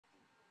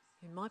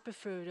You might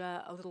prefer it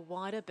a little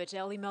wider, but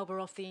Ellie Melba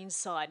off the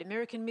inside.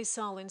 American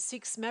Missile in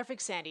 6, Maverick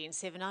Sandy in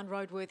 7,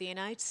 Unroadworthy in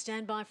 8.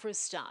 Stand by for a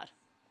start.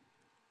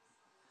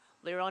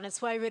 We're on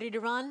its way, ready to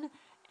run.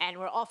 And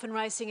we're off and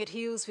racing at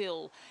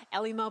Healesville.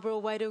 Ellie Melba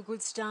away to a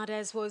good start,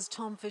 as was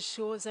Tom for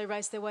sure, as they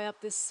race their way up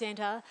the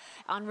centre.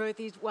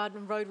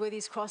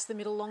 Roadworthy's crossed the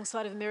middle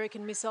alongside of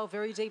American Missile.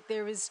 Very deep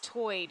there is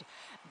Toyd.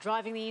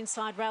 Driving the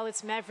inside rail,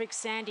 it's Maverick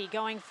Sandy.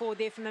 Going forward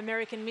there from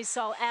American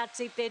Missile. Out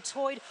deep there,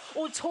 Toyd.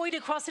 Toyd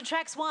across the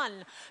tracks,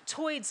 won.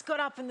 Toyd's got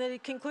up in the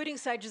concluding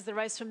stages of the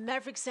race from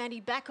Maverick Sandy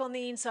back on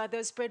the inside.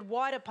 Those spread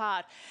wide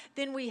apart.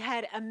 Then we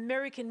had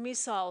American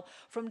Missile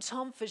from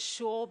Tom for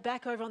sure.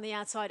 Back over on the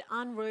outside,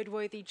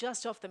 Unroadworthy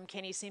just off them,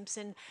 Kenny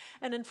Simpson.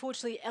 And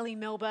unfortunately, Ellie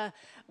Melba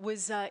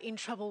was in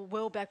trouble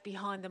well back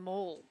behind them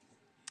all.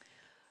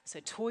 So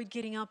Toyd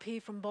getting up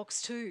here from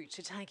box 2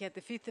 to take out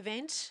the 5th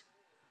event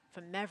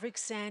from Maverick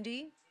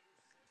Sandy,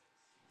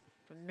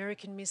 from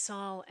American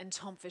Missile and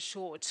Tom for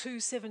sure.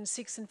 2, 7,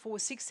 6 and 4,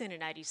 16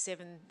 and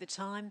 87 the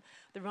time.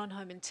 The run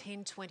home in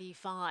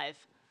 10:25.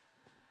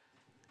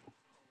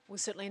 Well,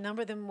 certainly a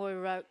number of them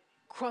were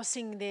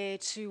crossing there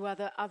to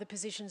other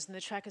positions in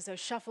the track as they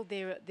shuffled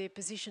their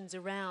positions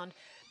around.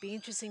 Be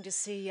interesting to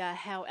see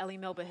how Ellie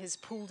Melba has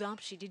pulled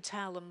up. She did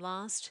tail them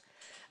last,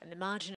 and the margin